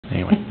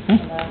Anyway,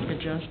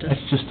 Adjusted.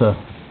 that's just a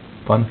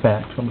fun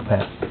fact from the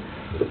past.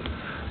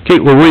 Okay,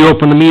 we'll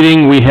reopen the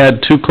meeting. We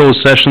had two closed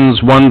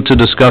sessions, one to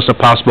discuss a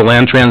possible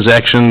land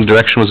transaction.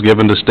 Direction was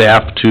given to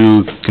staff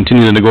to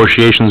continue the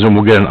negotiations, and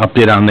we'll get an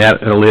update on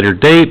that at a later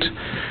date.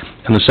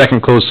 And the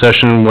second closed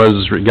session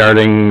was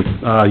regarding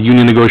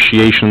union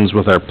negotiations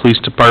with our police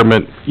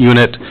department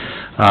unit.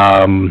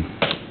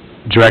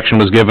 Direction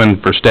was given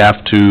for staff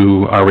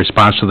to our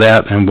response to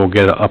that, and we'll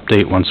get an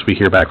update once we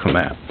hear back from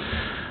that.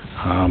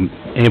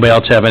 Anybody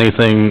else have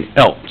anything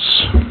else?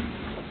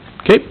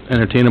 Okay,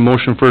 entertain a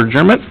motion for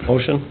adjournment.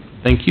 Motion?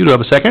 Thank you. Do I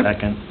have a second?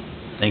 Second.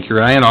 Thank you,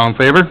 Ryan. All in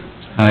favor?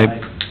 Aye.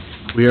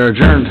 We are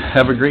adjourned.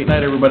 Have a great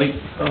night, everybody.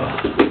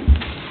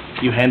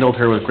 You handled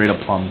her with great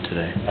aplomb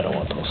today. I don't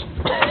want those.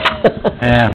 Yeah.